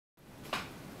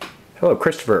Hello,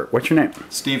 Christopher. What's your name?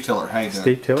 Steve Tiller. How you doing?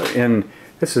 Steve Tiller. And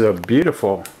this is a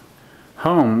beautiful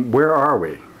home. Where are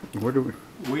we? Where do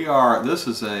we? This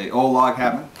is a old log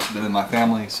cabin. It's been in my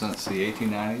family since the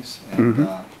 1890s,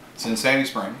 and it's in Sandy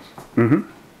Springs.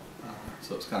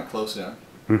 So it's kind of close in.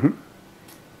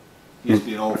 Used to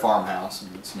be an old farmhouse,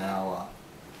 and it's now.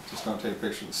 Just don't take a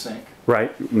picture of the sink.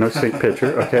 Right. No sink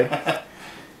picture. Okay.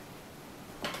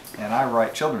 And I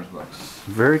write children's books.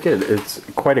 Very good. It's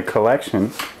quite a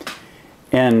collection,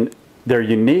 and they're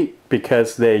unique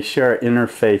because they share an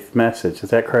interfaith message. Is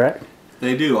that correct?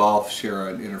 They do all share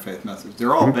an interfaith message.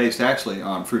 They're all based actually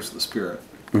on fruits of the Spirit,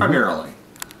 primarily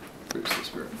fruits of the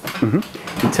Spirit.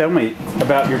 And tell me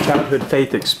about your childhood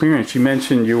faith experience. You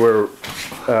mentioned you were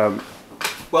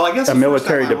well, I guess a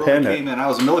military dependent. Really came in, I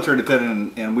was a military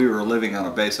dependent, and we were living on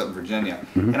a base up in Virginia.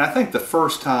 And I think the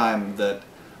first time that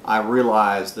I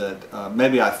realized that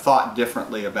maybe I thought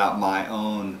differently about my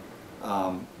own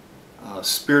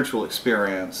spiritual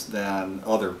experience than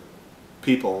other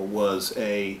people was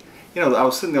I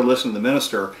was sitting there listening to the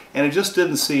minister, and it just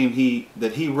didn't seem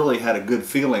that he really had a good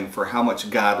feeling for how much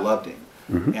God loved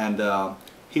him. And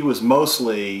he was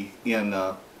mostly in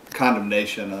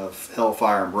condemnation of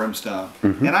hellfire and brimstone.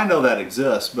 And I know that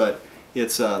exists, but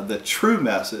it's the true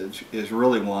message is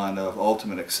really one of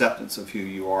ultimate acceptance of who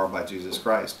you are by Jesus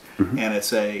Christ. And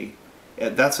it's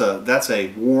that's a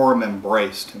warm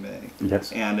embrace to me.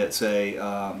 Yes. And it's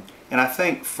and I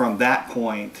think from that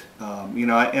point,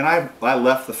 I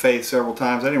left the faith several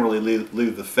times. I didn't really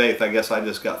leave the faith. I guess I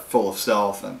just got full of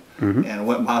self and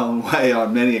went my own way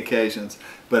on many occasions.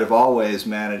 But have always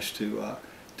managed to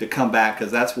come back,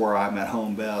 because that's where I'm at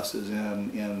home best, is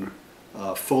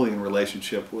fully in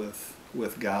relationship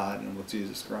with God and with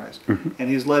Jesus Christ. And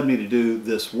He's led me to do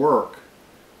this work,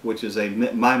 which is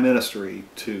my ministry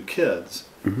to kids.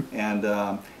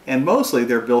 And mostly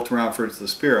they're built around fruits of the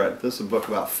Spirit. This is a book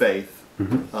about faith,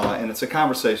 and it's a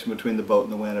conversation between the boat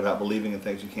and the wind about believing in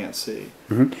things you can't see.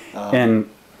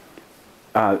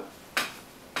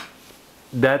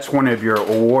 That's one of your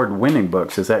award-winning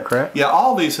books, is that correct? Yeah,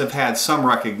 all these have had some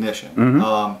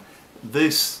recognition.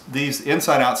 These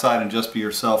Inside, Outside, and Just Be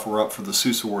Yourself were up for the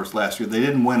Seuss Awards last year. They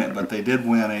didn't win it, but they did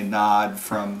win a nod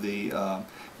from the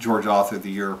George Author of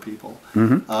the Year people.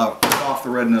 Off the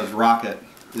Red-Nosed Rocket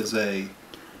is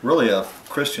really a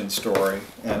Christian story,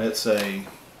 and it's I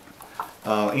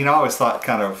always thought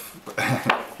kind of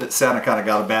that Santa kind of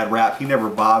got a bad rap. He never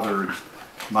bothered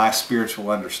my spiritual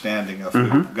understanding of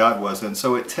who God was, and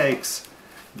so it takes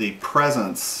the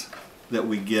presence that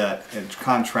we get and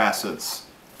contrasts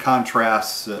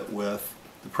it with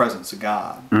the presence of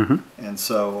God. And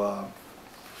so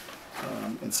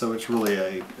it's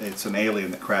really it's an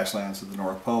alien that crash lands at the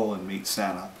North Pole and meets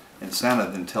Santa, and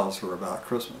Santa then tells her about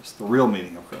Christmas, the real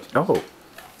meaning of Christmas. Oh,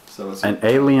 so it's an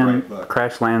alien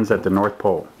crash lands at the North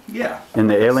Pole. Yeah. And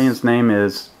the alien's name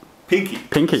is Pinky.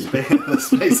 Pinky. The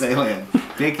space alien.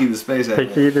 Pinky the space alien.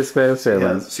 Pinky the space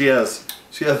alien. She has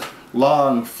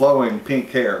long, flowing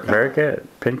pink hair. Very good.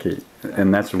 Pinky.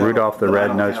 And that's Rudolph the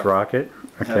Red-Nosed Rocket.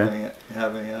 Okay.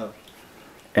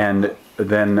 And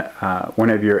then one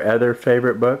of your other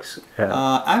favorite books?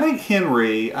 I think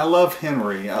Henry. I love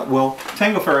Henry. Well,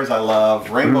 Tangle, Fairies I love.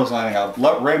 Rainbow's Landing. I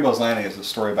love Rainbow's Landing is a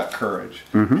story about courage.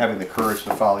 Having the courage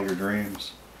to follow your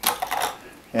dreams.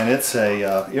 And it's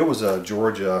it was a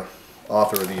Georgia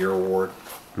Author of the Year Award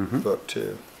book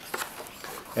too.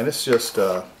 And it's just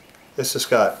got,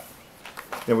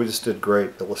 we just did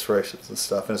great illustrations and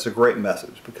stuff, and it's a great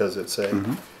message because it's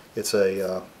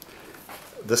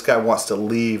this guy wants to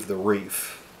leave the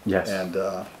reef. Yes. And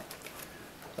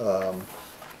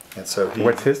so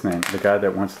what's his name? The guy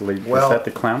that wants to leave. Well, is that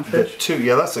the clownfish?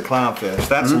 Yeah, that's the clownfish.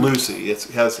 That's Lucy.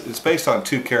 It's based on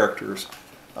two characters.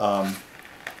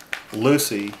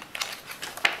 Lucy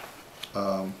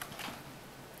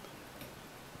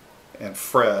and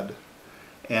Fred,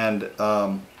 and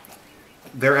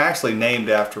they're actually named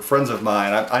after friends of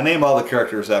mine. I name all the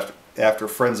characters after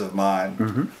friends of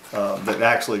mine that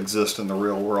actually exist in the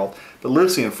real world. But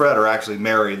Lucy and Fred are actually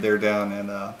married. They're down in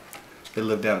they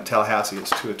live down in Tallahassee. It's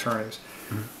two attorneys.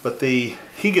 But he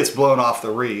gets blown off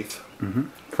the reef.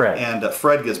 Fred. And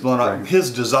Fred gets blown off.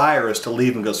 His desire is to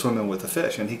leave and go swimming with the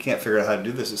fish, and he can't figure out how to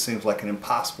do this. It seems like an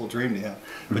impossible dream to him.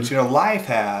 But life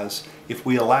has, if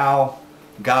we allow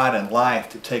God and life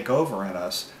to take over in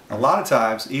us, a lot of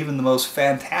times even the most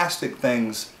fantastic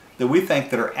things that we think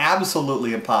that are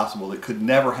absolutely impossible, that could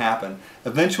never happen,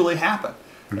 eventually happen.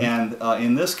 And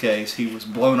in this case, he was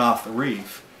blown off the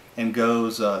reef and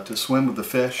goes to swim with the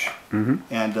fish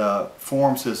and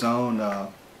forms his own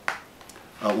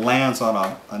lands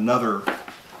on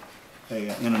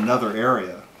in another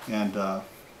area, and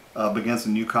begins a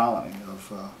new colony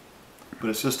of. But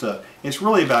it's just it's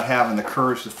really about having the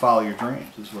courage to follow your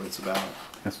dreams. Is what it's about.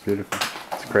 That's beautiful.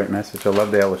 It's a great message. I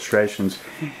love the illustrations.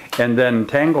 And then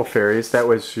Tangle Fairies, that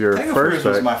was your Tangle first Fairies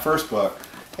book. was my first book.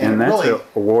 And that's really, an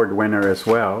award winner as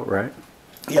well, right?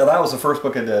 Yeah, that was the first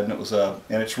book I did, and it was and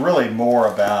it's really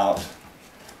more about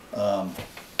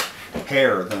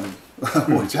hair than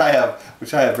which I have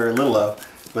very little of,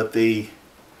 but it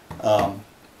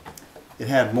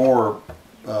had more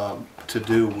to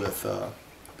do with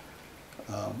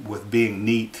being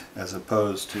neat as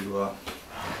opposed to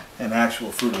an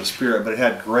actual fruit of the spirit. But it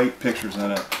had great pictures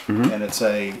in it, and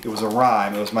it was a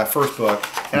rhyme. It was my first book,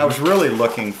 and I was really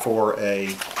looking for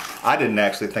I didn't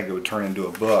actually think it would turn into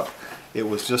a book. It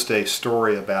was just a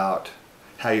story about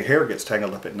how your hair gets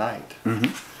tangled up at night.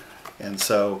 And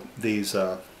so these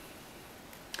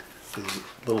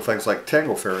little things like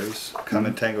Tangle Fairies come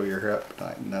and tangle your hair up at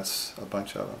night, and that's a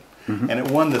bunch of them. And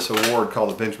it won this award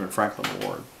called the Benjamin Franklin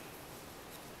Award.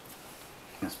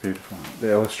 That's beautiful.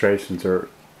 The illustrations are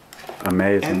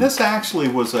amazing. And this actually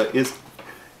was it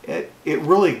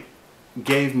really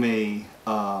gave me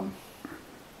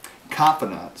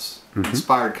confidence,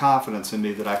 inspired confidence in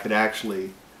me that I could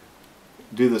actually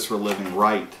do this for a living,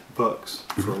 write books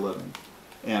for a living,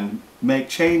 and make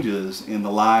changes in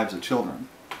the lives of children.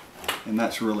 And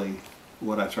that's really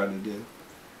what I try to do.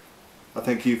 I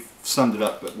think you've summed it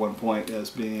up at one point as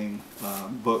being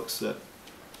books that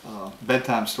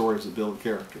bedtime stories that build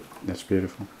character. That's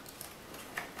beautiful.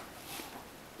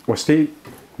 Well, Steve,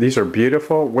 these are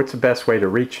beautiful. What's the best way to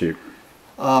reach you?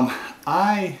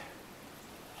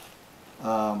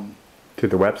 To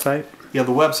the website? Yeah,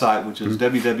 the website, which is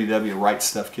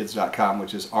www.rightstuffkids.com,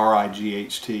 which is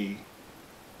RIGHTSTUFFKIDS.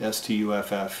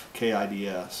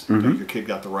 Your kid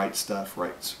got the right stuff,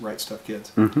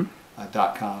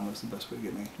 rightstuffkids.com is the best way to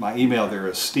get me. My email there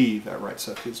is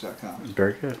steve@rightstuffkids.com.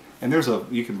 Very good. And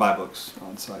you can buy books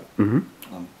on site. And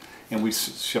we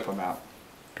ship them out.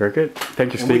 Very good.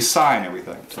 Thank you, Steve. And we sign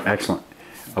everything. Excellent.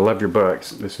 I love your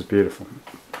books. This is beautiful.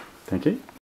 Thank you.